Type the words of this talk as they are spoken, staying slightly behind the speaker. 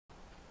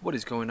What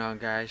is going on,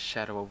 guys?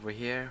 Shadow over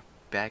here,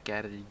 back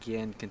at it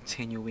again,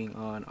 continuing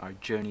on our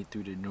journey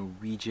through the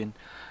Norwegian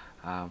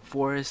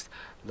forest,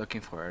 looking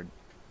for our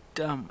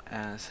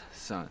dumb-ass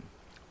son.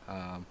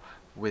 Um,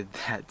 with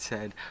that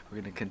said,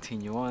 we're gonna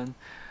continue on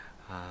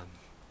um,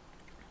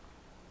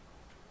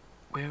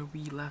 where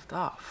we left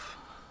off.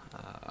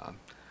 Um,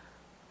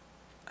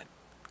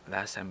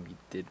 last time we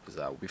did was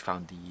we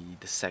found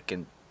the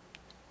second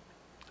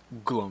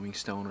glowing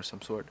stone or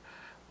some sort,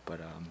 but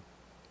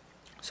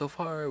so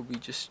far we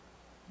just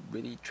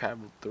really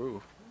traveled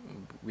through.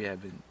 We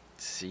haven't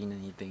seen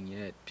anything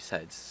yet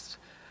besides,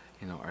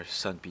 our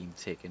son being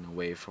taken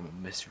away from a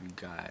mystery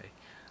guy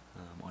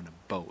on a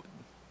boat.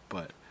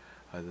 But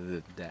other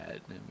than that,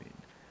 I mean,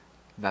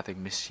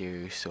 nothing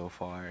mysterious so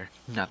far,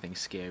 nothing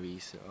scary.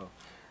 So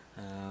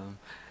um,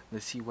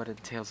 let's see what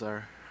entails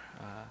in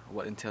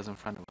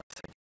front of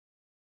us.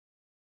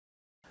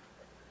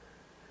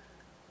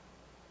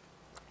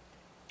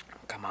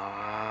 Come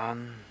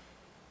on,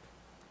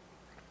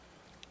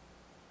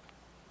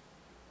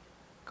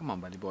 come on,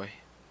 buddy boy,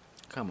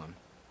 come on.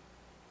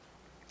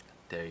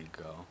 There you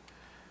go.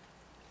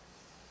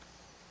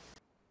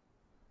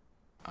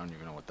 I don't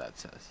even know what that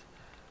says,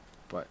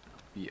 but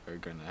we are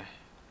gonna.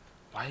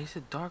 Why is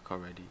it dark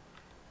already?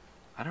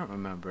 I don't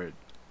remember it.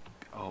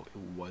 Oh,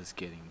 it was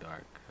getting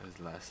dark as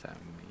last time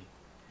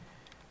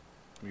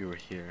we were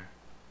here.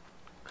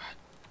 God,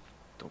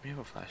 don't we have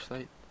a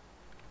flashlight?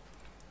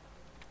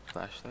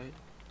 Flashlight?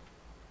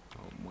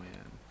 Oh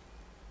man,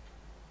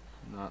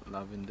 not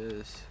loving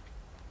this.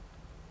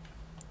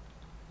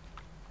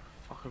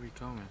 Fuck, are we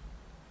going?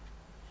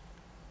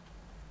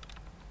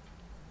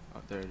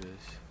 Oh, there it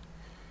is.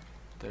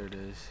 There it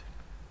is.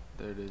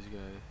 There it is,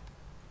 guys.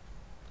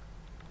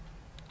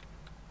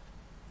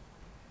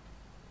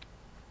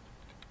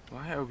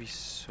 Why are we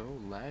so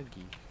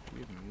laggy?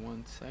 Give me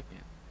 1 second.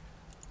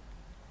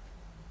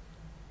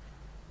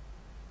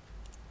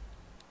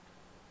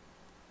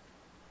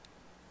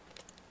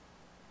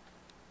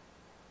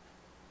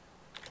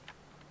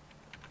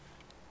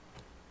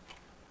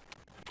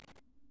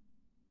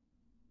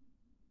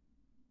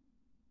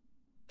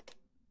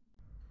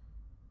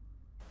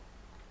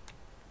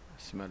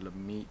 Smell of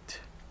meat.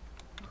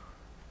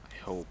 I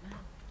hope.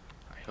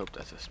 I hope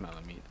that's a smell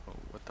of meat. Oh,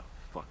 what the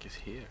fuck is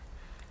here?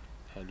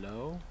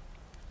 Hello?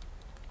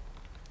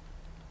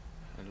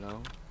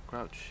 Hello?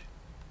 Crouch.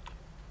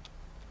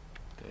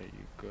 There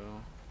you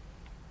go.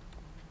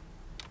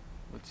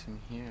 What's in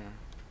here?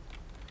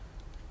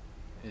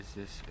 Is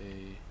this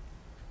a...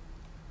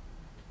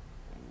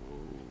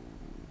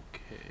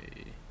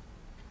 Okay.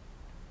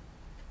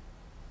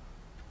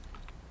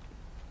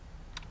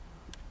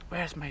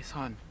 Where's my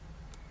son?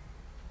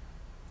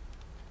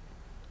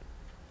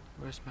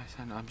 Where's my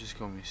son? I'm just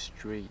going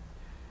straight.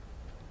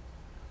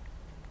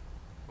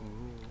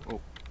 Ooh, oh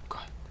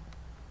god.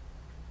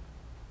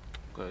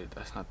 Good,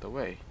 that's not the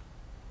way.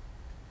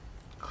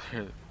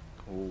 Clearly.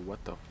 Oh,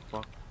 what the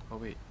fuck? Oh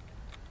wait.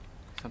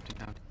 Something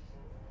down.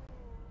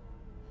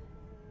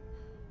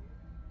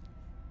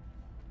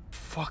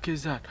 Fuck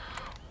is that?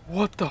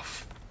 What the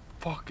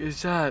fuck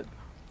is that?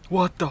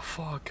 What the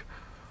fuck?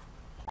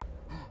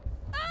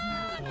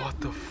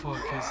 What the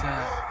fuck is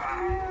that?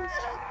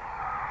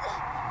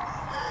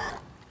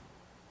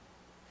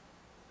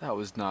 That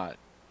was not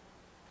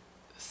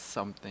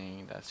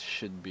something that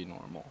should be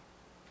normal.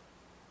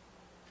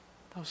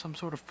 That was some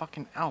sort of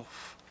fucking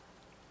elf.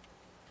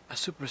 A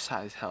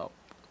supersized help.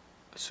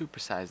 A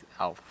supersized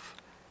elf.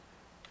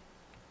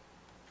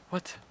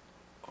 What?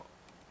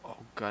 Oh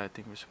god, I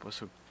think we're supposed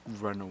to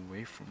run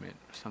away from it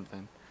or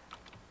something.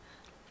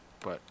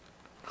 But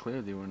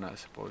clearly we're not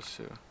supposed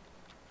to.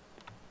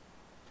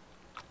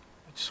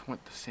 I just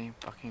went the same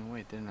fucking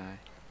way, didn't I?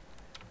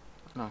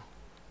 No.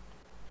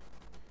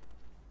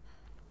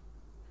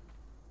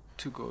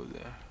 To go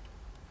there.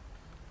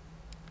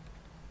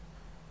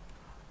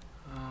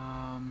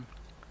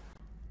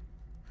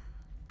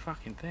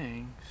 Fucking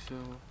thing, so...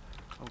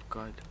 Oh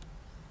god.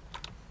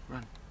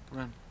 Run,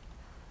 run.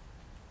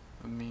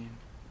 I mean...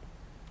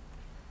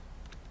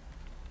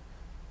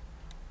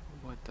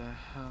 What the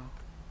hell?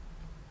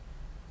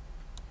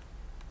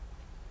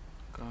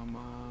 Come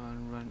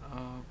on, run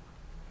up.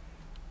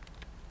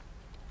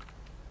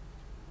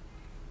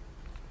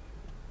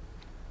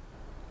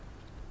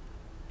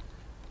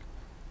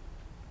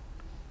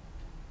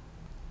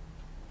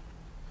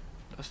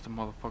 That's the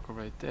motherfucker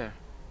right there.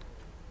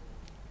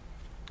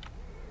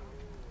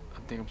 I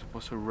think I'm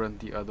supposed to run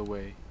the other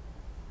way.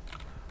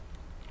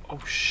 Oh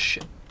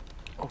shit.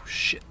 Oh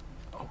shit.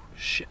 Oh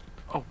shit.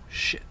 Oh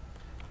shit.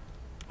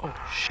 Oh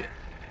shit.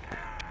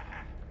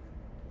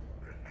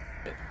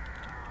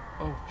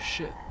 Oh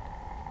shit.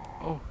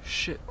 Oh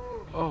shit.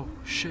 Oh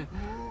shit.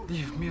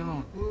 Leave me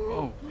alone.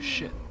 Oh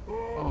shit.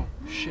 Oh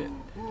shit.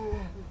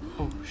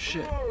 Oh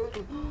shit.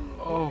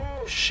 Oh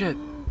shit.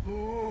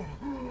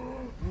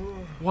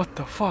 What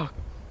the fuck?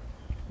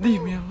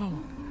 Leave me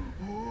alone.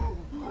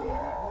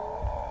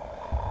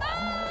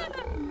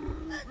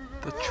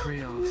 The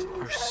trails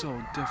are so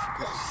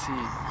difficult to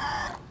see.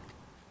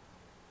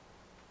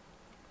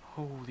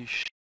 Holy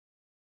shit.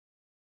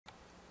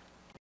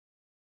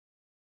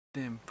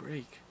 Damn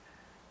break.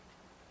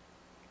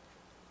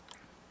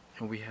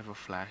 And we have a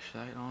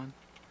flashlight on.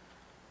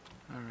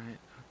 Alright,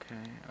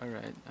 okay,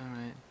 alright,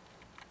 alright.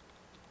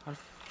 How the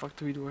fuck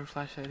do we do our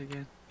flashlight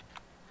again?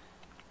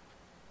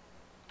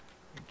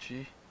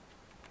 G.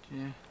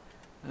 G.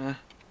 Uh.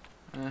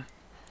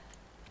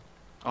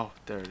 Oh,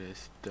 there it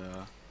is.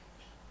 Duh.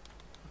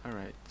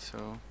 Alright,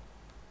 so.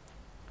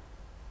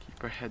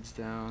 Keep our heads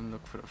down,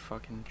 look for the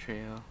fucking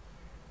trail.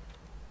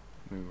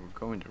 I mean, we're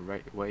going the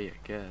right way, I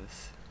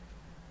guess.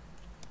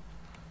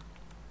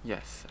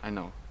 Yes, I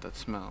know, that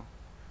smell.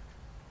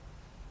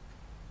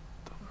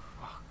 The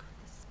fuck?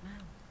 The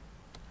smell.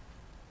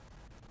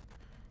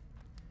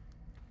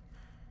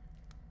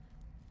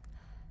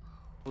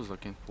 I was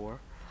looking for.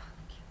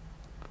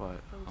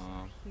 But,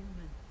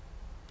 Human.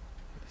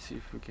 let's see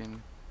if we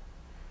can.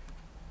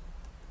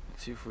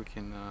 Let's see if we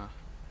can,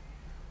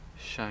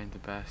 shine the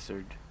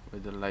bastard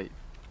with the light.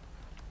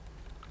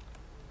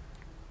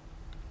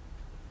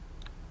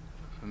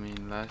 I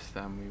mean, last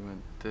time we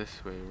went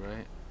this way,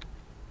 right?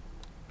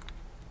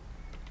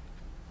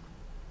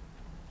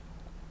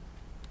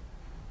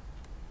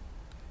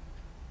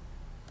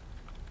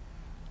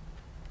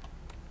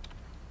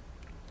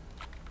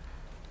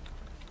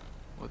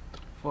 What the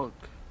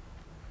fuck?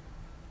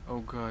 Oh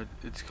god,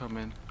 it's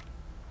coming.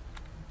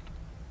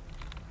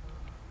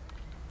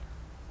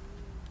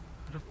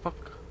 Where the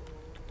fuck?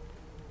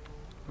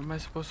 Where am I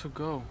supposed to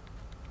go?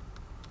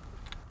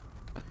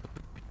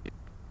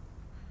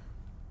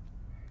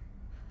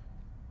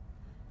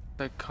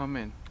 Like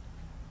coming.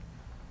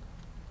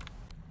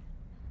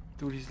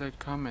 Dude, he's like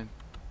coming.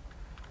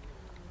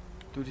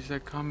 Dude, he's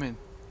like coming.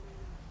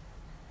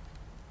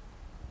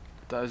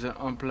 That is an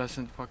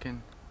unpleasant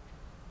fucking.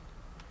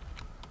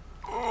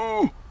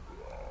 Oh!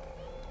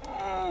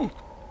 Oh!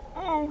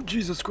 Oh!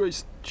 Jesus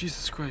Christ!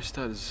 Jesus Christ!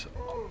 That is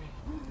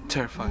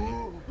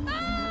terrifying.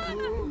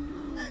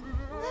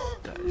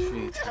 That is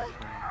really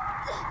terrifying.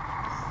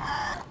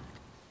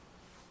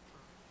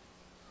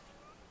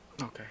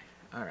 Okay.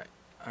 All right.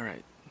 All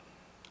right.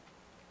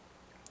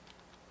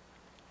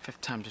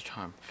 Fifth time's a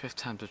charm. Fifth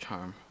time's a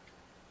charm.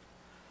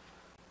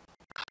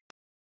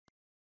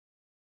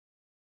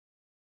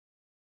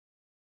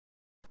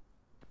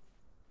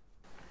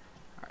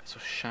 Alright, so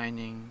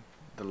shining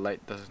the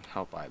light doesn't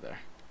help either.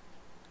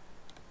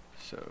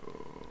 So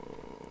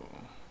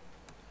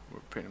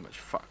we're pretty much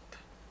fucked.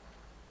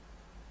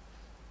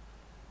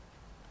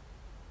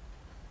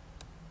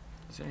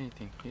 Is there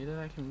anything here that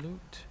I can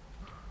loot?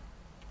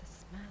 The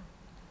smell.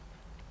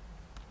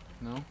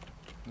 No?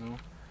 No?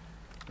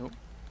 Nope.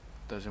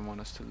 Doesn't want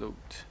us to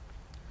loot.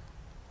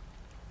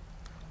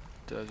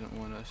 Doesn't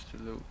want us to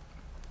loot.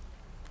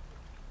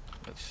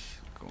 Let's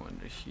go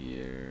under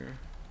here.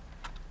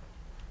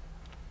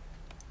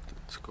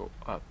 Let's go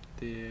up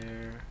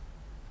there.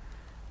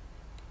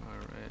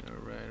 Alright,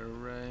 alright,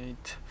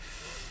 alright.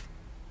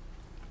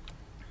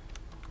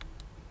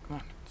 Come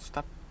on,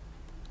 stop.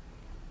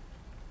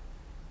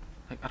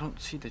 Like, I don't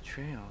see the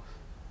trails.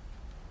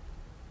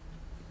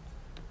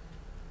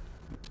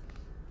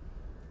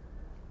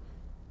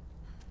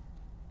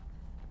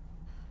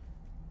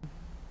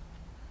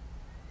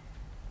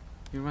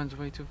 He runs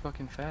way too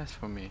fucking fast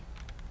for me.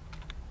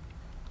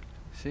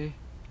 See?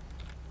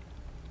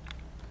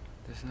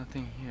 There's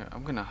nothing here.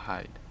 I'm gonna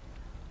hide.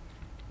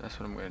 That's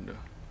what I'm gonna do.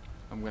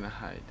 I'm gonna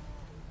hide.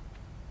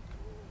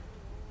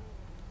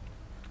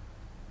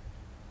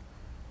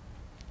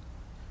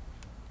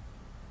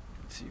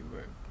 Let's see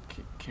where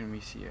can we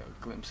see a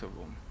glimpse of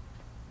him?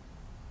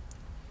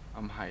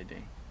 I'm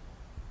hiding.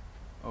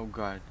 Oh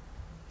god.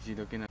 Is he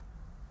looking at?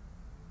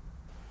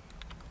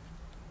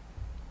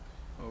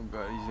 Oh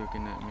god, he's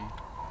looking at me.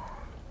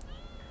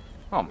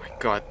 Oh my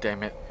god,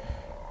 damn it.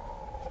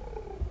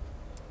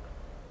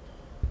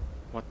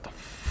 What the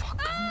fuck?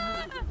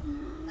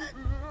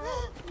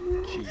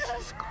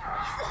 Jesus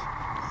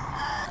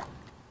Christ.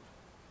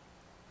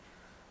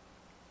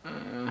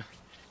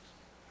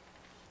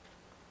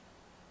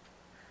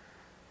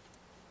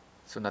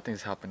 So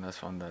nothing's helping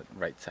us on the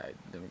right side.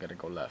 Then we gotta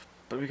go left.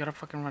 But we gotta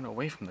fucking run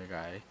away from the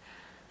guy.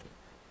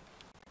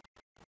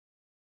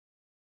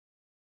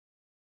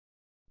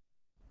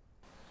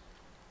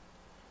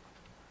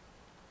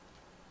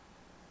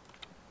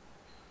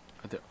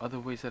 Are there other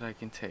ways that I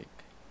can take?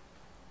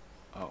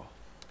 Oh.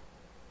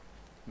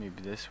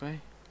 Maybe this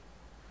way?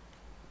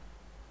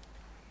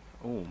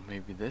 Oh,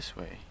 maybe this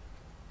way.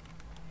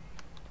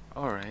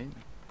 Alright.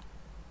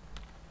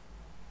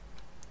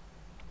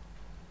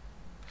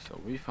 So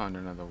we found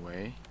another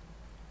way.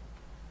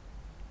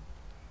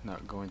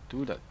 Not going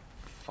through that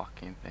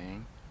fucking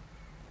thing.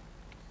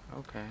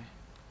 Okay.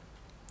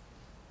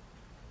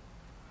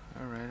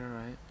 Alright,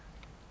 alright.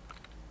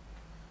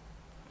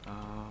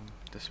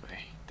 This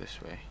way,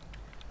 this way.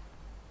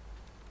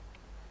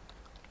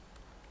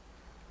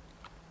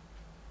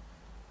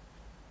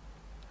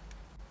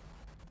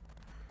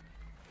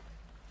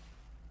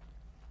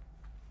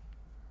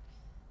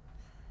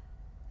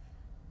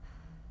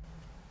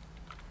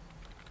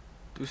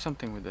 Do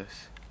something with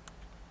this.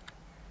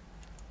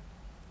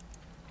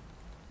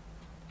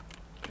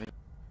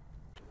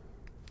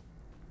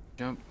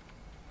 Jump.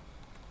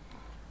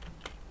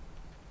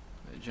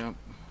 Jump.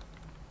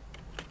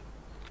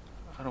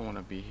 I don't want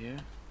to be here.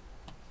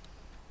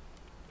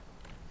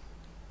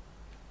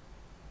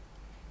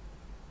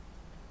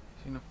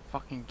 He's gonna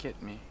fucking get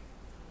me.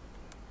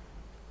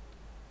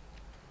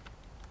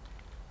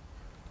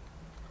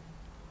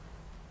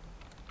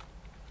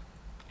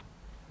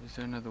 Is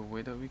there another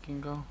way that we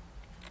can go?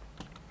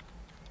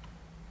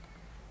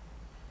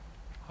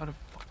 How the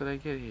fuck did I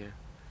get here?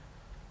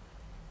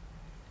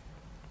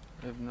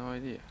 I have no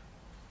idea.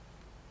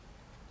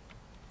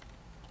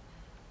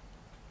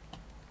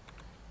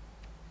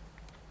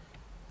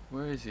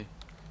 Where is he?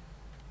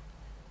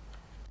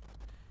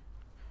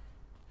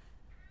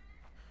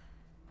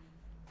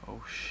 Oh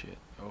shit,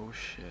 oh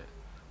shit.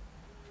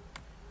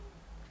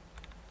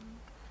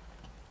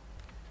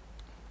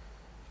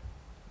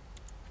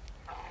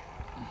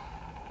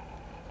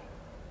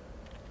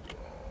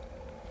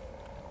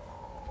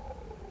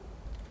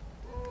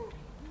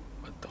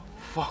 What the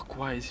fuck?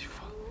 Why is he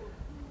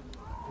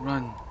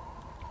Run.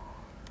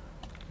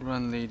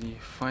 Run, lady.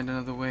 Find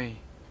another way.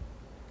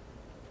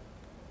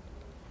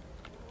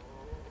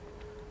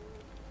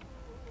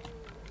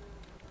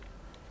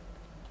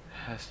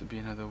 There has to be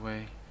another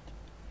way.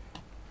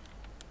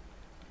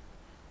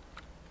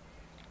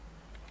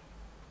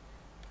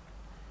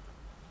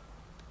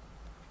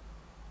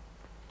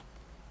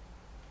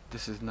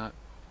 This is not,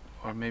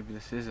 or maybe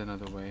this is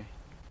another way.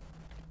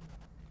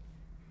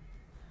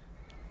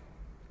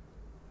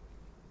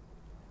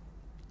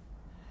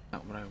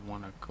 Not where I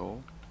want to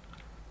go,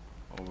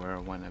 or where I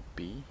want to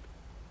be.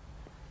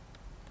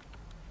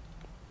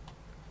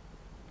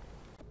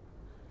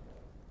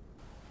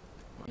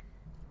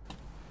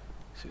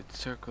 So it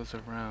circles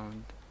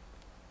around.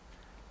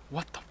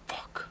 What the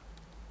fuck?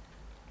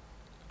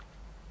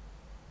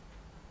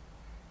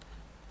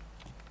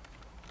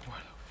 What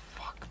the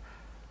fuck?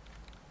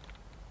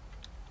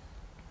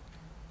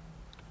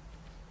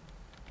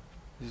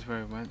 This is where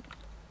I went.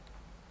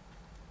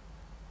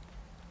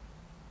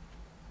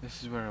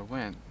 This is where I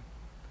went.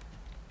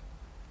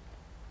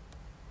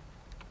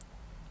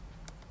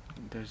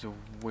 There's a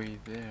way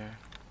there.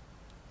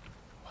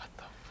 What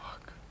the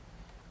fuck?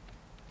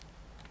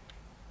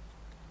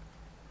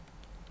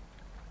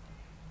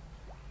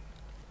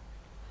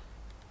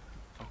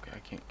 Okay, I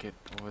can't get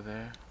over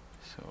there,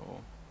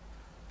 so...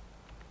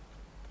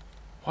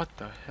 What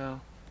the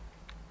hell?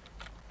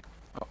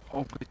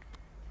 Oh, but...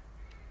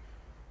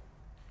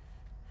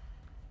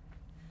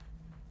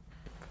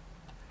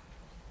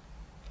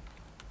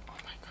 Oh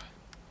my god.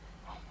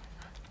 Oh my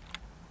god.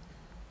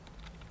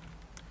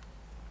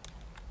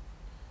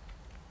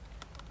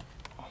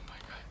 Oh my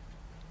god.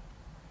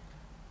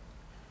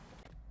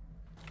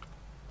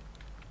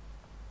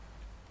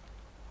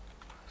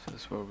 So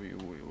that's where we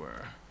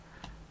were.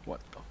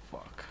 What the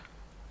fuck?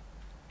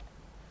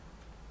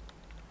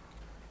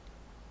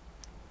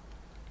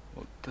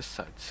 Well, this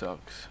side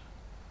sucks.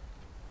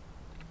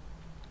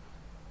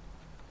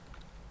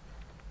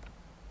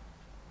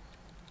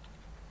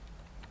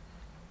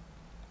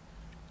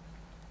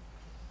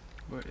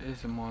 Where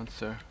is the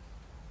monster?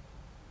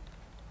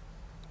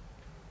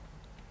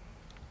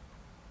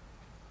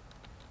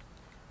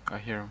 I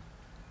hear him.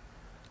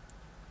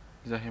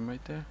 Is that him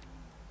right there?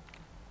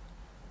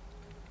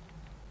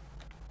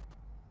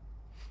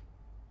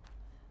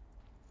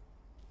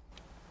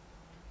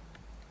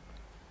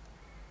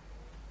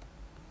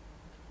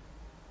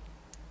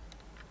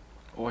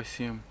 Oh, I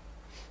see him.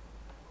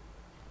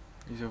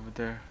 He's over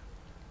there.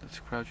 Let's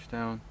crouch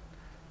down.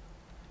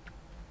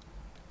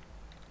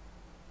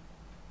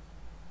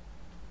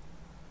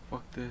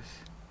 Fuck this.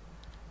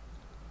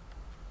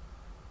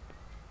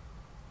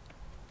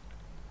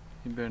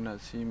 He better not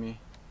see me.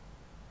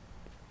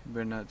 He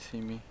better not see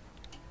me.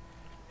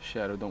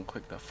 Shadow, don't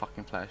click that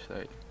fucking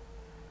flashlight.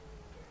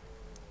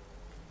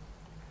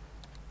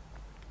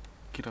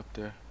 Get up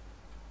there.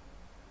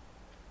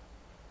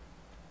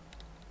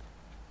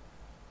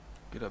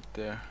 Get up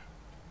there.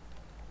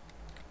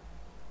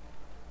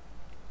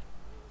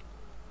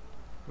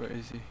 Where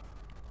is he?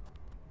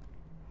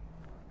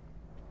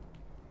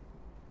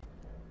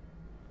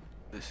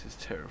 This is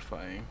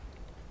terrifying.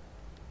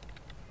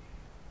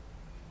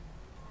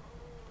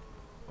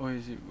 Oh,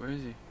 is he? Where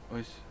is he? Oh,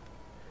 he's...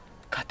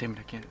 God damn it!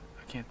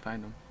 I can't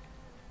find him.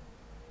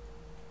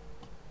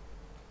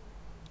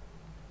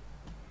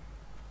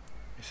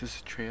 Is this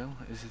a trail?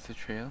 Is this a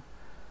trail?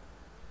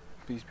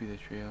 Please be the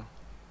trail.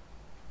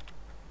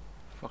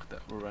 Fuck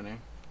that, we're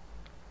running.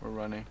 We're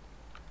running.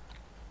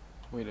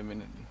 Wait a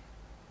minute.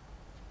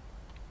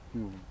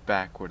 We were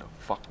back where the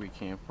fuck we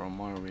came from,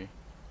 aren't we?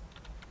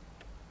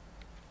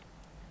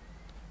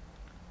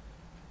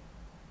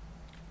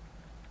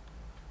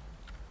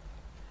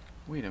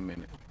 Wait a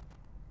minute.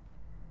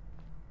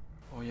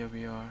 Oh yeah,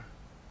 we are.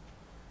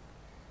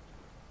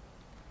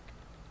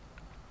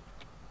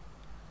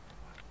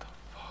 What the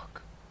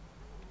fuck?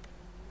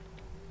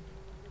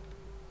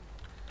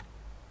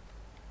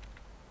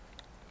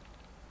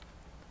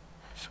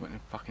 Just went in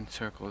fucking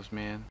circles,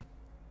 man.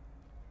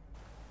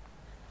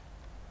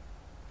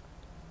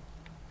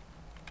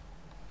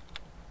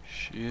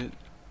 shit.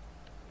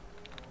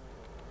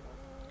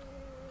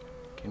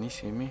 Can you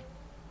see me?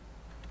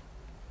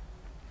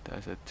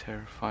 That's a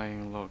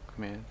terrifying look,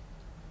 man.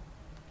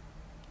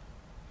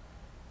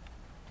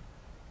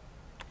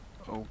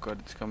 Oh god,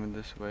 it's coming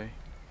this way.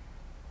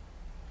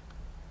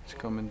 It's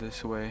coming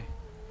this way.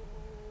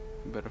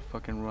 You better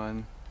fucking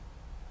run.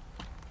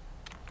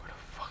 Where the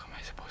fuck am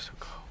I supposed to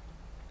go?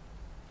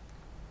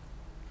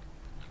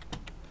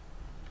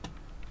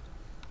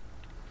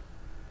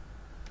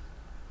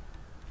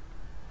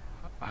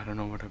 I don't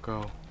know where to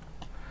go.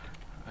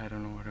 I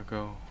don't know where to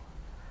go.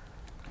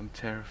 I'm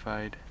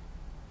terrified.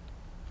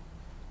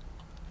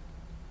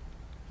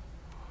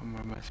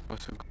 Where am I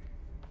supposed to go?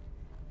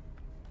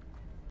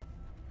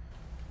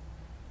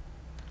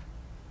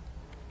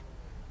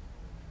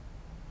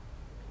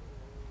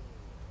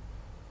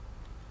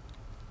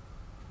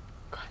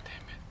 God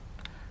damn it.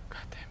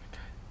 God damn it, God.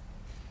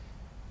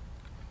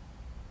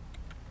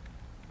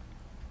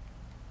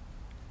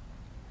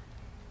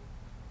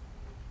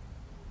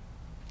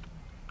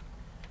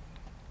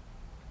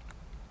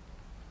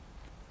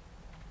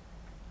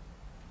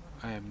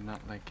 I am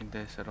not liking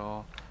this at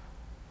all.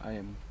 I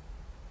am.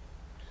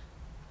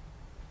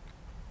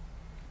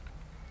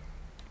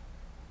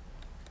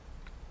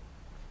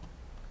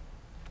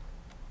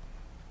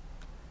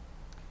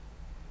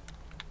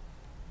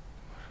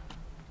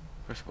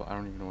 First of all, I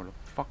don't even know where the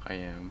fuck I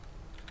am.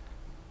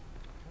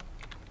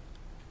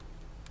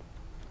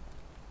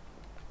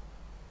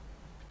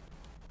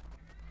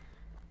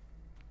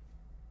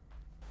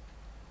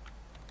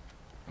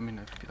 I mean,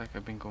 I feel like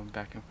I've been going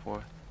back and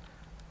forth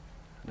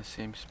the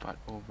same spot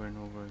over and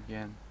over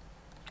again.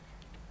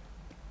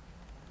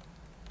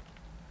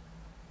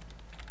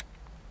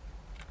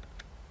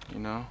 You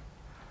know?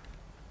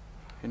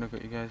 You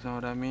guys know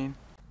what I mean?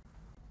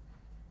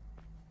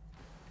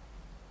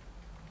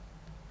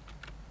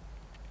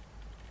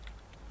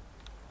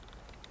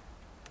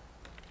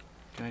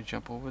 Can I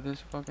jump over this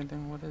fucking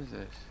thing? What is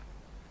this?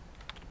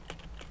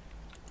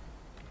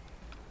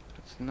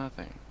 It's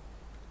nothing.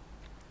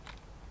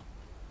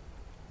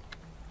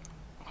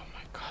 Oh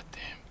my god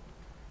damn.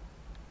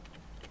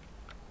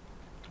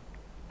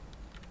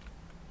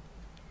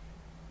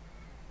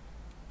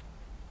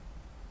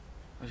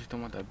 I just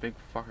don't want that big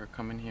fucker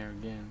coming here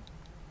again.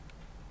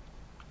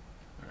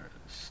 Alright,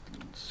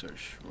 let's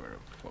search where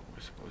the fuck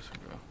we're supposed to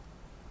go.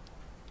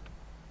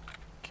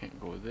 Can't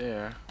go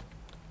there.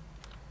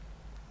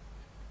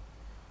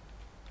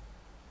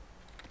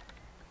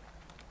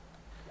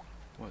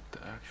 What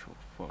the actual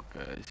fuck,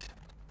 guys?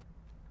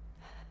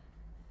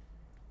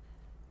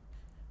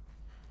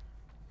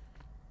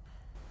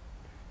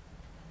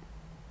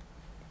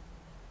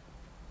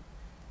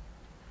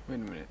 Wait a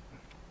minute.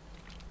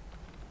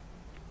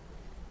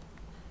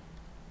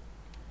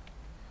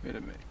 Wait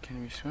a minute.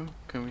 Can we swim?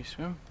 Can we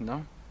swim?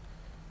 No?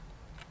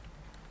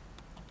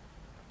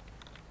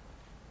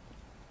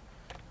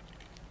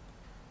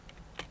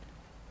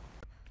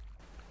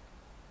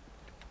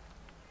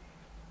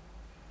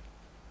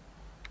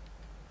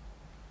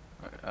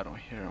 I don't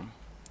hear him.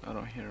 I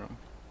don't hear him.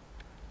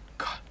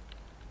 God,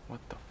 what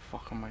the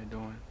fuck am I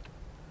doing?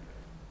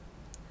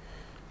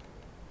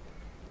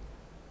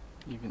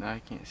 Even I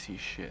can't see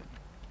shit.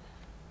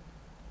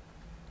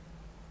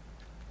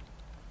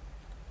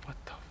 What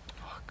the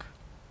fuck?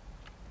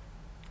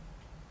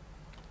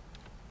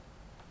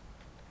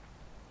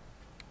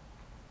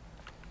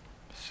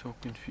 So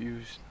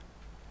confused.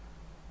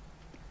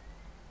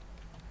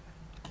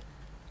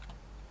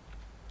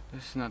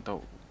 This is not the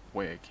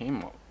way I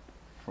came up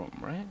from,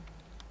 right?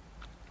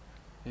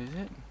 Is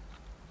it?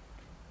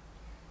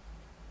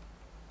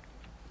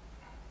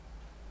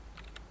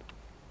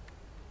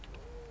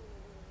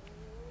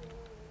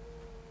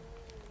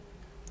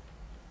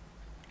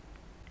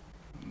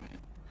 Man.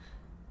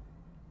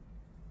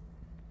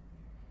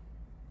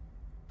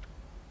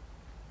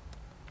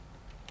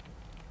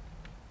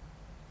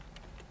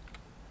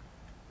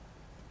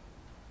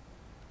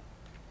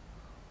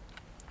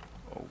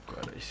 Oh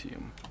god, I see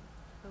him.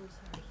 Those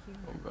are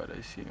human. Oh god,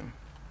 I see him.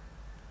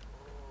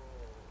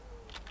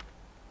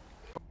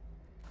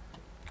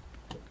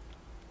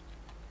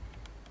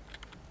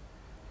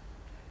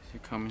 Is he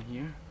coming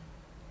here?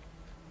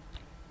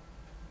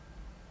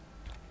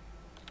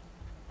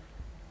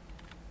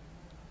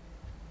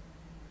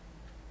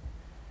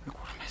 Like,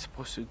 what am I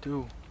supposed to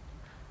do?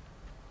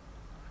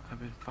 I've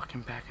been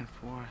fucking back and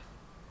forth.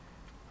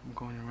 I'm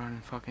going around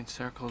in fucking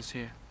circles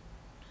here.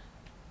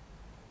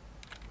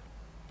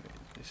 Wait,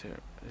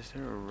 is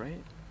there a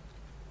right?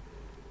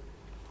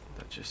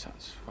 That just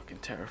sounds fucking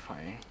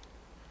terrifying.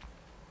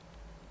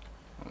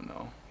 Oh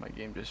no, my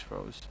game just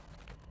froze.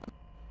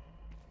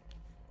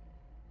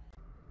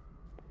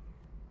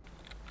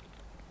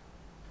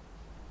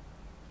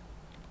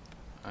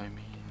 I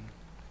mean,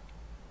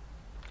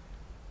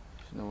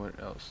 there's nowhere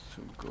else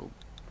to go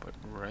but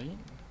right.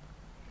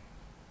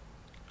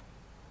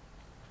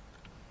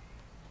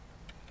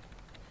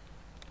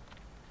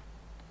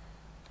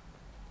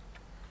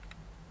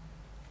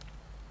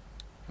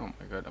 Oh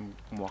my god, I'm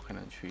walking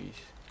on trees.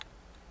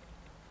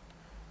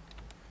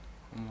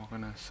 I'm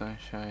walking on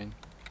sunshine.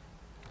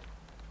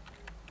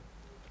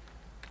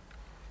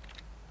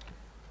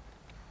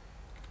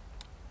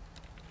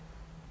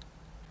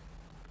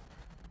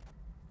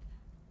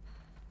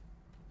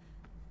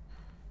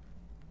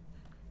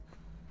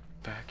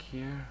 Back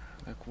here?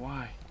 Like,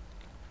 why?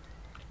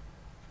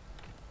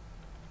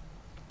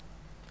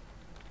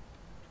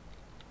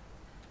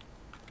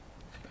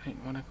 I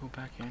didn't want to go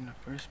back here in the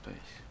first place.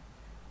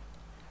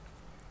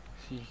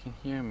 See, you can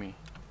hear me.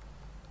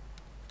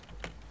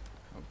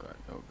 Oh god,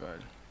 oh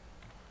god.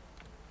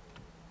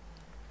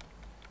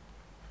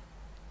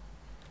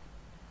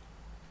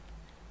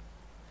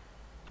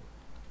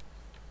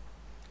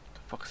 The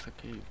fuck's the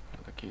cave? Oh,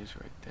 the cave's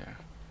right there.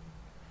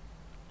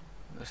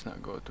 Let's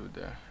not go through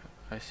there.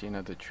 I see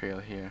another trail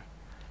here.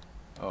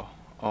 Oh,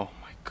 oh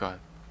my god.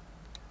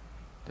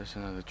 There's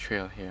another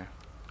trail here.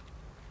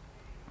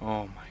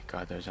 Oh my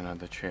god, there's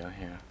another trail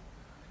here.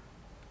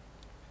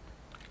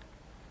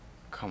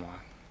 Come on.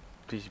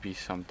 Please be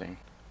something.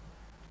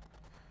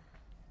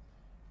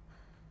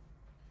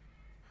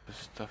 There's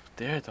stuff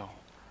there though.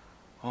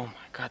 Oh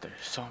my god,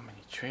 there's so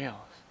many trails.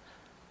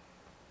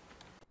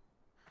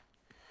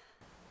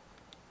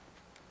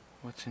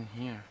 What's in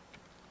here?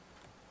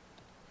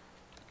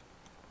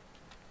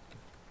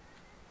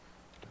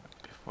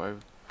 Before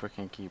I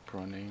freaking keep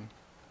running,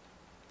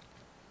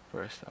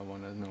 first I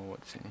want to know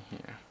what's in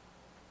here.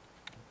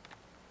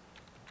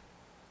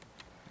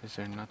 Is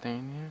there nothing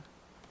in here?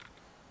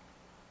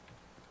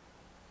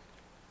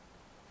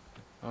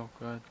 Oh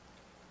god.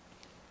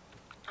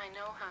 I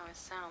know how it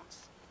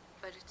sounds,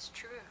 but it's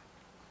true.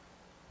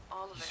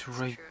 All of He's it is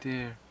right true.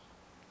 there.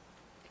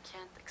 I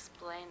can't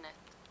explain it.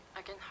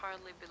 I can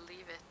hardly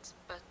believe it,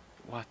 but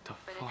What the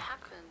it fuck?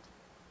 happened.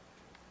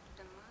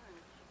 The moon.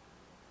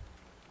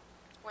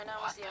 When I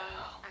What was the young,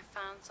 hell? I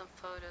found some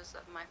photos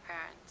of my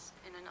parents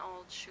in an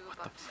old What shoebox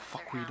the at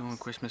fuck their were you doing house.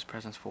 Christmas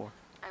presents for?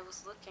 I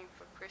was looking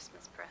for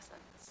Christmas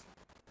presents.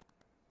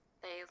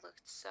 They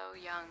looked so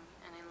young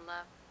and in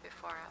love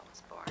before I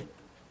was born.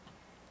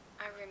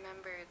 I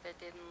remember they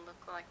didn't look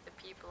like the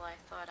people I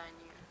thought I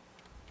knew.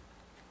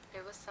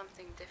 There was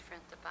something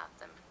different about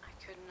them I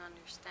couldn't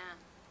understand.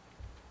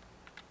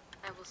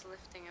 I was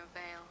lifting a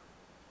veil,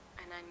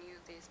 and I knew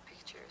these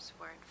pictures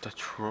weren't The from my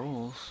life.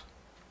 trolls?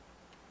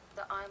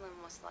 The island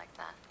was like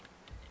that.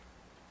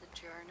 The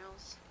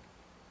journals,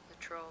 the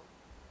troll,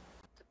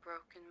 the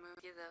broken moon,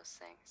 those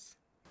things.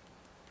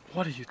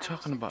 What are you I was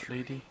talking about,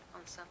 intruding lady?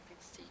 on something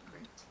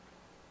secret,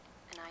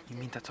 and I You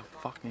mean didn't that's a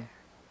belong fucking... there.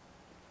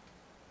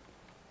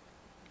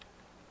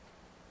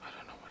 I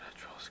don't know where that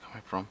troll's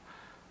coming from.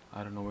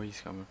 I don't know where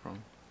he's coming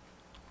from.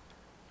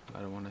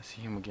 I don't want to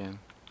see him again,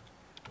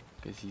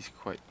 because he's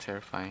quite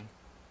terrifying.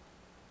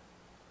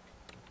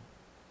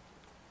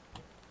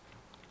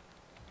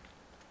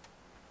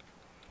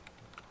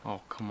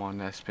 Oh, come on,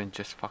 Espen,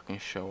 just fucking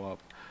show up.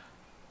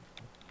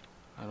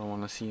 I don't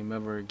want to see him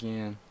ever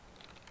again.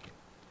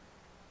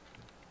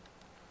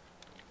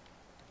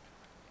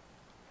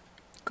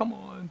 Come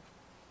on.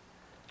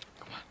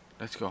 Come on,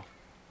 let's go.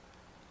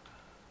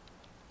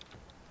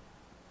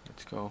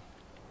 Let's go.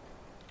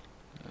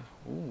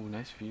 Ooh,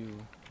 nice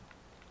view.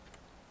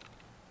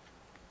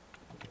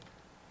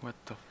 What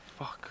the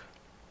fuck?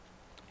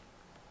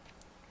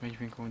 Am I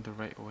even going the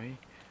right way?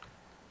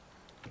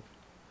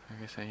 I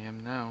guess I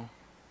am now.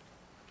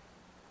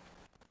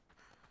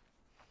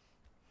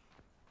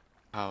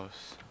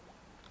 House.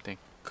 Thank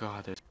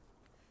God there's...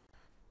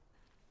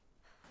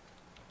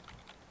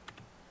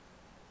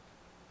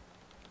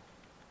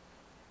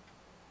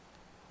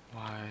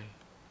 Why?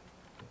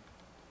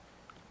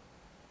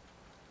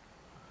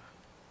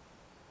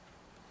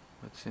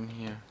 What's in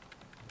here?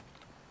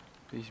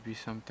 Please be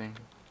something.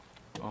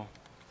 Oh,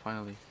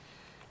 finally.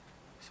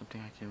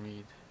 Something I can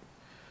read.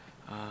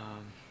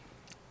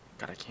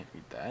 God, I can't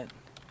read that.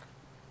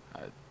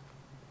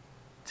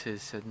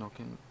 Tis said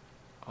Nokin.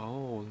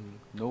 Oh,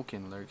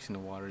 Nokin lurks in the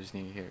waters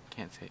near here.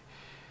 Can't say.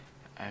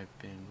 I've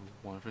been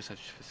one for such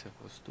facile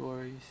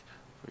stories.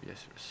 For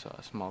yes, saw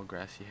a small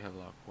grassy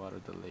hillock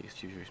watered the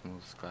lake's usually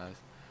smooth as glass.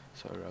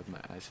 So I rubbed my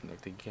eyes and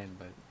looked again,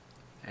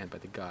 and by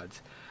the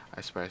gods,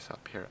 I swear I saw a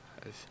pair of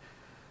eyes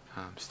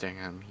staring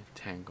at me.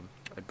 Tangled.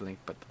 I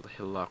blinked, but the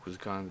hillock was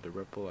gone with a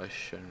ripple. I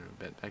shuddered,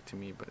 bent back to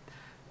me, but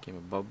came a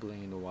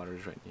bubbling. The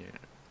water's right near.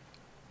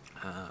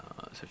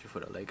 Searching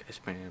for the lake. I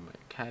sprang into my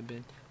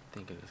cabin,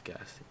 thinking it's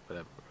gas,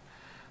 whatever.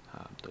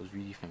 Those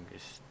reedy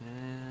fingers.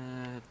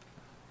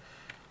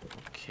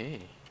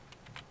 Okay.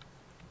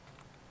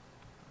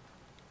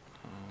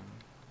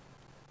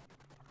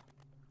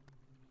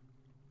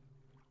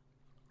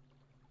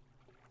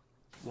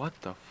 What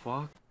the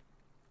fuck?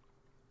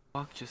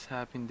 What just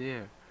happened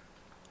there?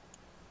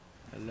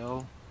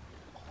 Hello?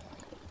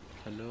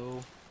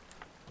 Hello?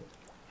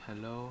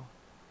 Hello?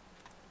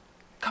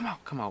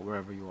 Come out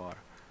wherever you are.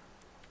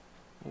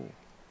 Oh,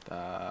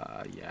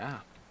 yeah.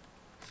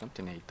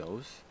 Something ate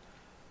those.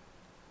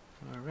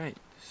 Alright,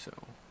 so.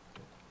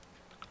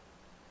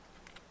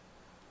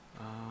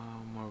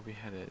 Where are we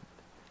headed?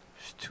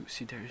 There's two,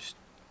 see there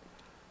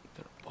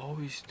are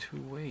always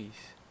two ways.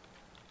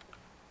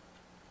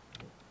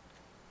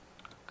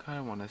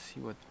 kinda wanna see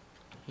what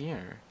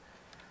here.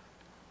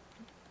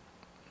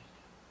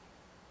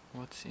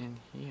 What's in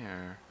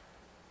here?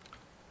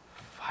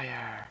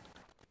 Fire.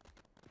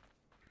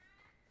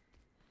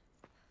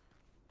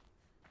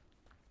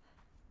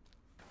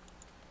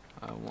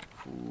 I want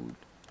food.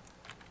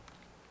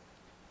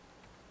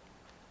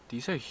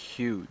 These are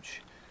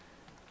huge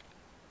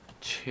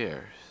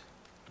chairs.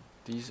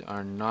 These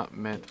are not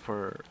meant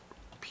for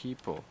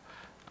people.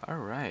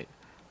 Alright,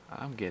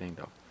 I'm getting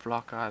the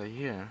flock out of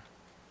here.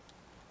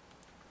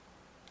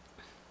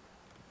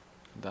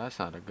 That's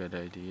not a good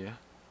idea.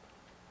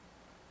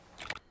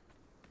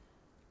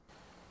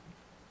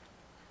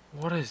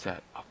 What is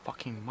that? A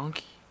fucking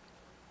monkey?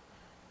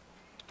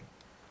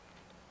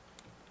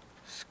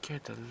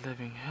 Scared the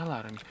living hell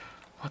out of me.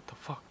 What the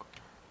fuck?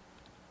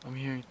 I'm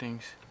hearing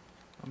things.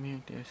 I'm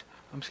hearing things.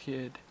 I'm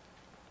scared.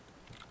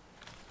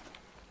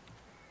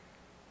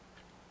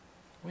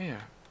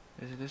 Where?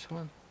 Is it this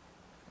one?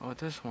 Oh,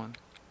 this one.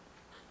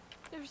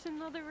 There's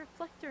another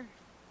reflector.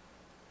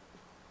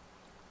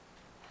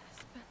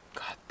 Husband,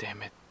 God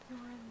damn it. you're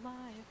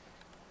alive.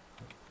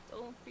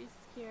 Don't be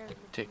scared.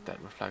 Take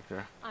that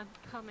reflector. I'm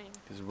coming.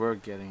 Because we're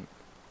getting...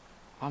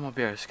 Mama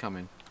Bear is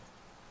coming.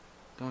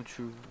 Don't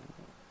you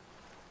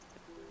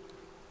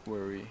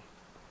worry.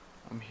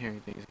 I'm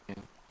hearing things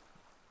again.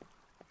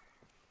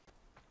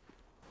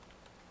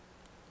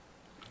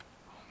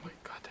 Oh my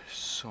god, there's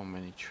so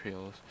many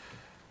trails.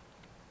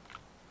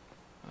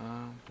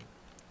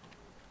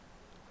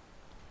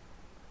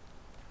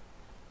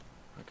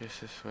 I guess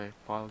this way.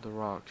 Follow the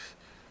rocks.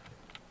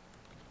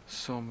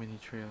 So many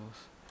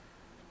trails.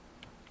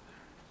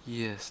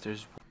 Yes,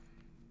 there's...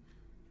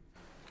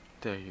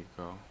 There you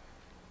go.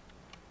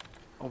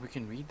 Oh, we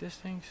can read these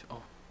things?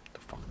 Oh, the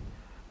fuck.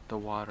 The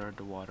water,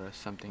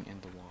 something in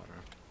the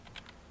water.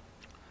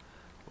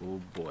 Oh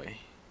boy.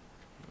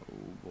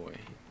 Oh boy.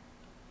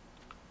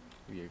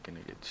 We are gonna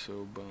get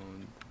so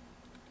boned.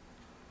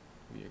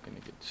 We are gonna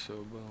get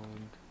so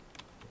boned.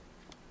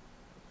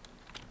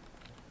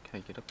 Can I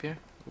get up here?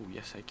 Oh,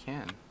 yes I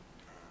can.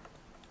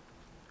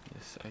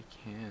 Yes I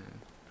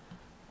can.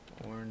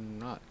 Or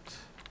not.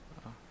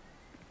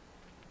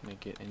 Can I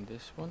get in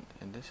this one?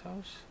 In this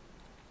house?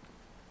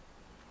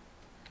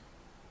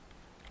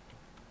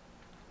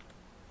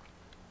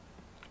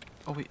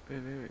 Oh wait.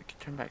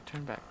 Turn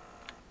back.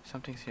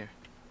 Something's here.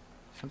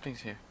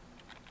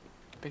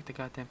 Pick the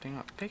goddamn thing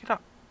up. Pick it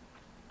up!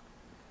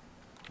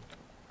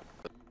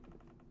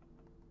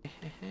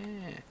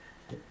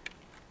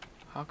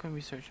 How can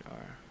we search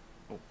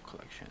our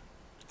collection?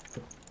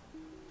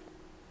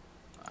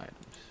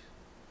 Items.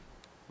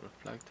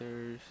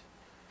 Reflectors.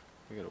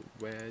 We got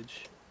a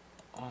wedge.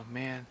 Oh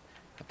man,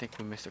 I think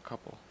we missed a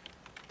couple.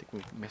 I think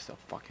we missed a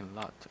fucking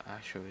lot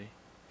actually.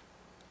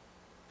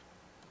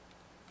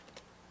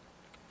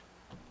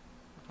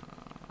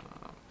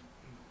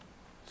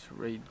 Let's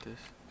raid this.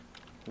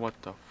 What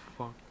the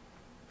fuck?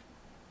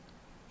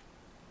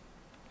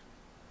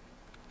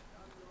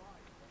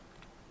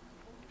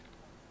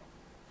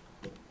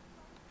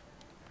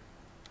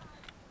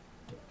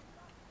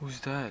 Who's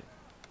that?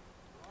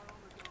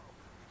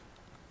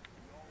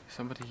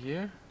 Somebody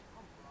here?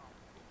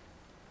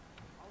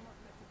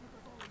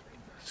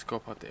 Let's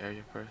scope out the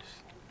area first.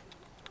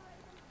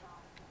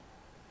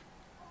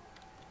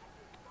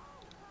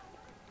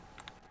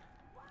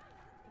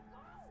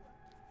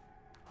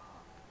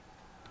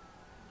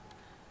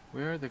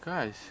 Where are the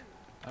guys?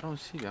 I don't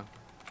see them.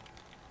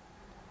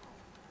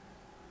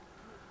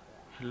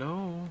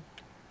 Hello?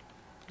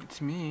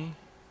 It's me.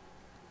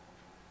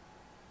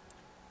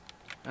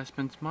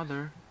 Aspen's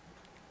mother.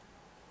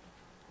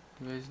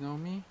 You guys know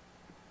me?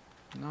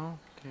 No?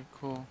 Okay,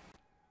 cool.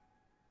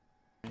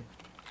 God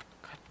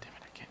damn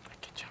it, I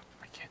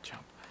can't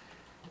jump.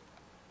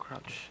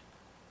 Crouch.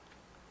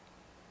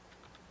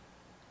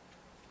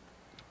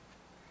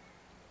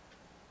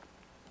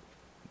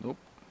 Nope.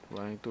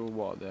 Running through a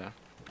wall there.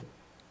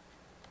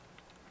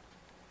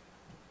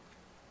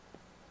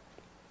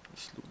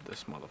 Let's loot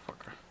this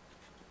motherfucker.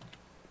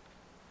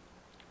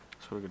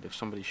 So if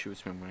somebody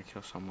shoots me, I'm gonna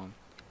kill someone.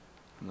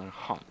 I'm gonna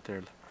haunt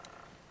their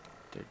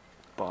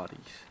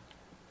bodies.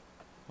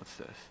 What's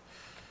this?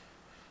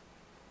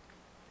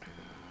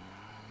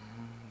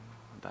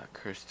 That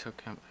curse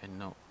took him. I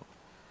know.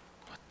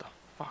 What the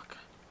fuck?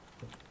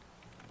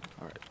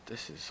 Alright,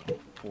 this is a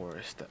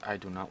forest that I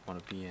do not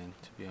want to be in,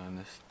 to be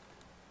honest.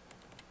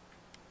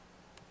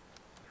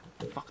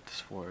 Fuck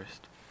this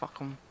forest. Fuck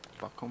 'em.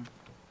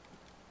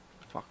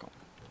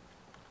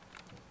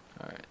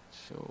 Alright,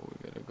 so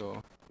we gotta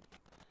go.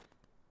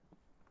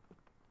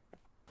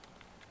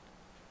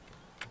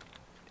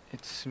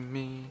 It's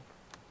me.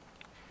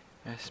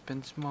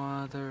 Aspen's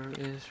mother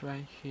is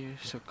right here,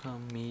 so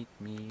come meet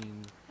me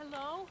in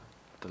Hello?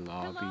 the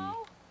lobby.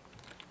 Hello?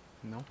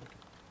 No?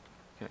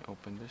 Can I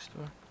open this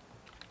door?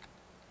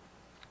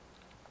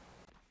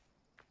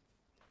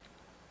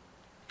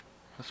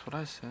 That's what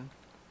I said.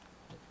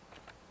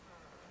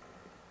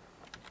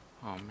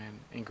 Oh man,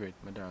 Ingrid,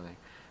 my darling.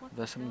 What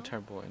There's the something hell?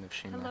 terrible and of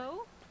shame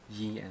Hello?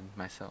 ye and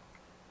myself.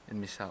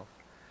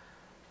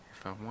 If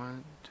If I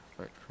want to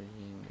fight for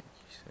you, make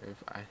you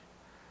safe. I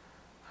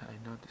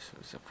know this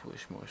was a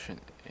foolish motion,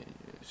 and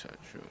it's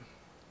not true.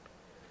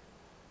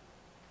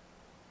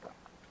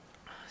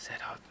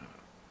 Set out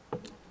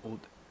old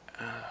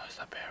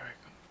stop Eric.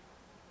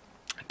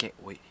 I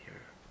can't wait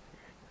here.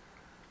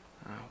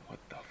 What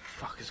the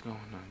fuck is going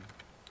on?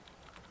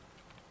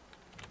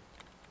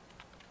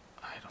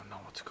 I don't know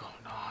what's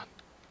going on.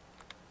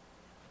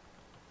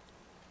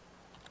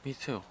 Me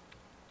too.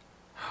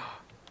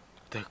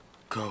 The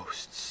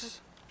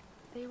ghosts.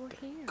 They were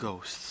here.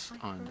 Ghosts,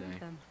 I aren't heard they?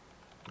 them.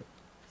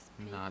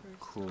 This Not paper's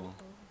cool. so old.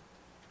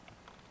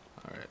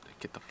 Alright,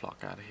 get the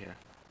flock out of here.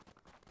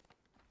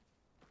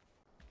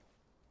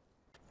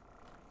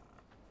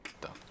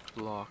 The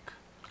flock.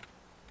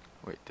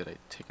 Wait, did I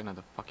take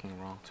another fucking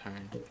wrong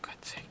turn? God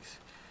sakes.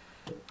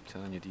 I'm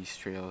telling you, these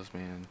trails,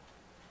 man.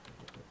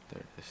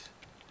 There it is.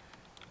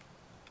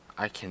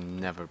 I can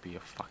never be a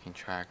fucking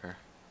tracker.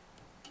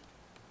 I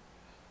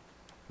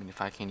mean, if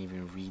I can't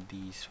even read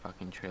these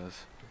fucking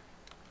trails.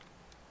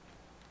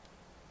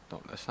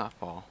 Don't, let's not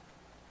fall.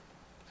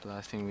 It's the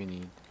last thing we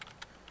need.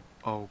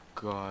 Oh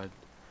god.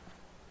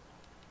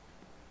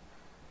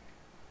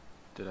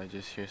 Did I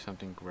just hear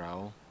something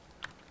growl?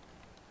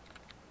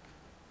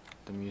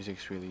 The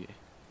music's really...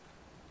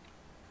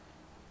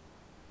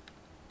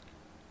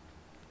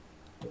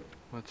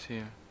 What's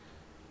here?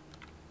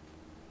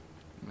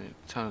 I mean,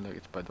 it sounded like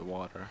it's by the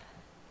water.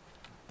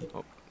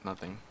 Oh,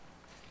 nothing.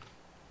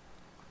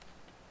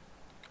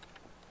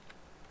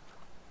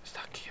 It's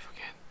that cave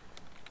again.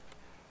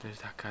 There's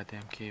that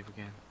goddamn cave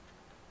again.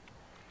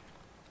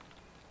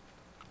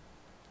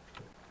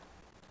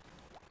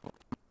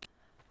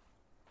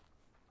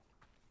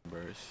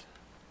 Birds.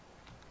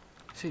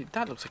 See,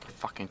 that looks like a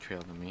fucking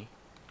trail to me.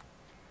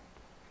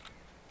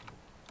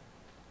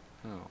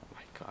 Oh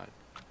my god.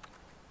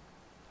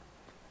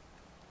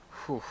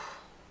 Whew.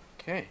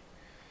 Okay.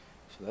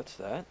 So that's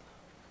that.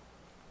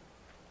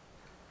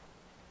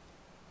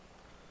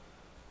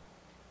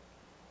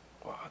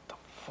 What the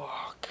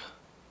fuck?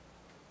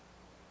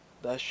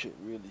 That shit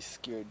really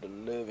scared the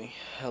living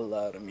hell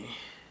out of me.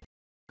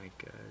 Oh my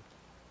god.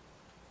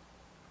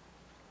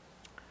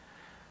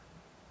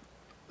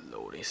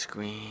 Loading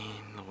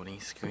screen, loading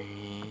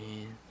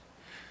screen.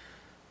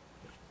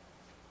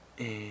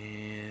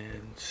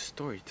 And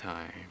story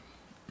time.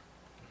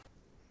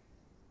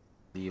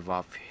 Leave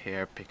off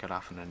here, pick it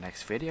off in the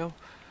next video.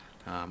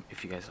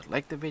 If you guys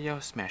like the video,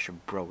 smash a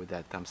bro with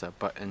that thumbs up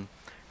button.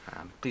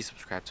 Please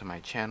subscribe to my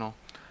channel.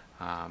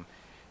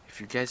 If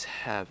you guys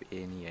have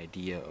any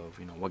idea of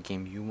what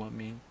game you want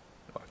me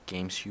or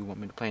games you want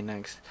me to play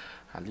next,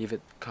 leave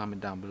it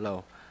comment down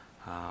below.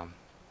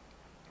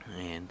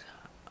 And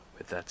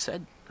with that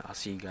said, I'll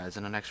see you guys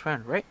in the next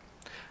round, right?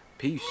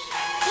 Peace.